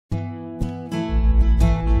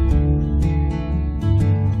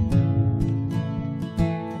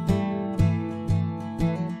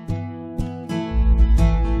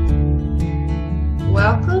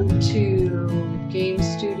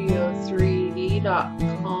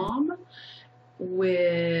groovy.com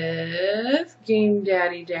with Game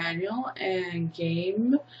Daddy Daniel and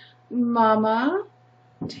Game Mama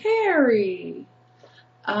Terry.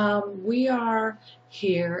 We are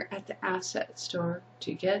here at the asset store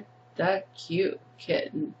to get the cute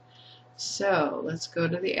kitten. So let's go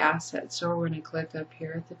to the asset store. We're going to click up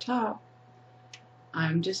here at the top.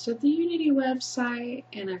 I'm just at the Unity website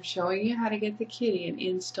and I'm showing you how to get the kitty and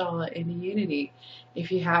install it into Unity.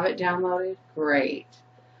 If you have it downloaded, great.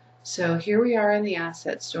 So here we are in the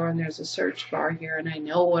asset store and there's a search bar here and I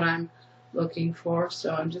know what I'm looking for,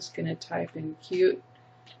 so I'm just going to type in cute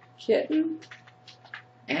kitten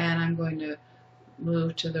and I'm going to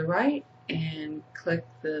move to the right and click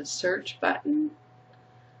the search button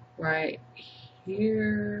right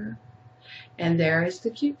here. And there is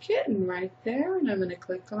the cute kitten right there, and I'm going to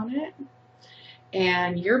click on it.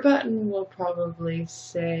 And your button will probably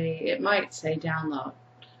say, it might say download,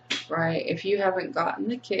 right? If you haven't gotten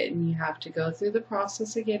the kitten, you have to go through the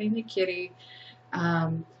process of getting the kitty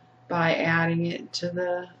by adding it to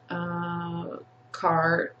the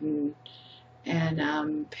cart and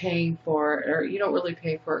paying for it. Or you don't really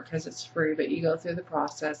pay for it because it's free, but you go through the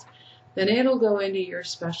process. Then it'll go into your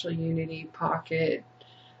special Unity pocket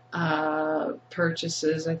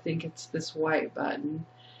purchases. I think it's this white button,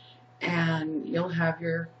 and you'll have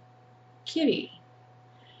your kitty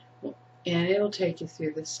and it'll take you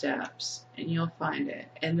through the steps and you'll find it.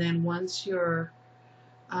 And then once you're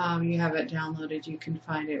you have it downloaded, you can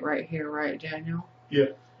find it right here, right, Daniel? Yeah.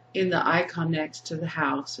 In the icon next to the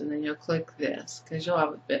house, and then you'll click this because you'll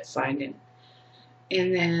have it signed in.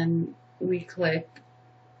 And then we click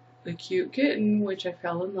the cute kitten, which I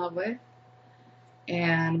fell in love with,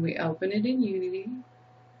 and we open it in Unity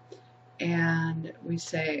and we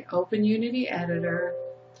say open Unity editor,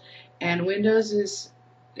 and Windows is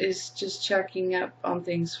just checking up on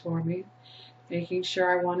things for me, making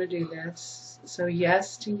sure I want to do this. So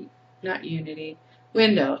yes to, not Unity,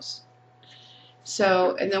 Windows.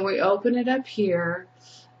 So, and then we open it up here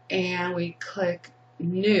and we click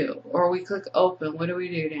new, or we click open. What do we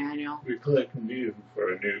do, Daniel? We click new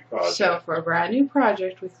for a new project. So for a brand new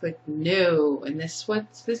project, we click new, and this is what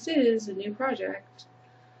this is, a new project.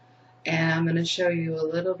 And I'm going to show you a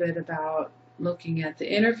little bit about looking at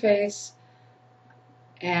the interface,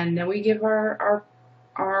 and then we give our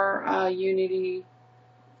Unity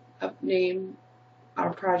name,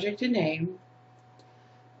 our project a name.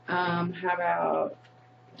 How about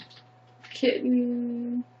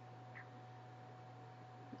kitten?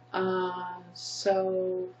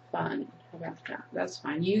 So fun. How about that? That's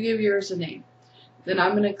fine. You give yours a name. Then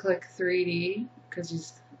I'm going to click 3D because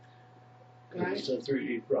he's right. It's a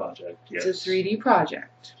 3D project. Yes. It's a 3D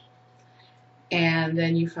project. And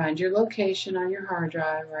then you find your location on your hard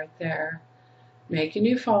drive right there. Make a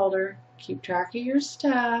new folder. Keep track of your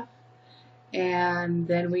stuff. And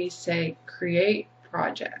then we say create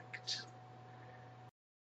project.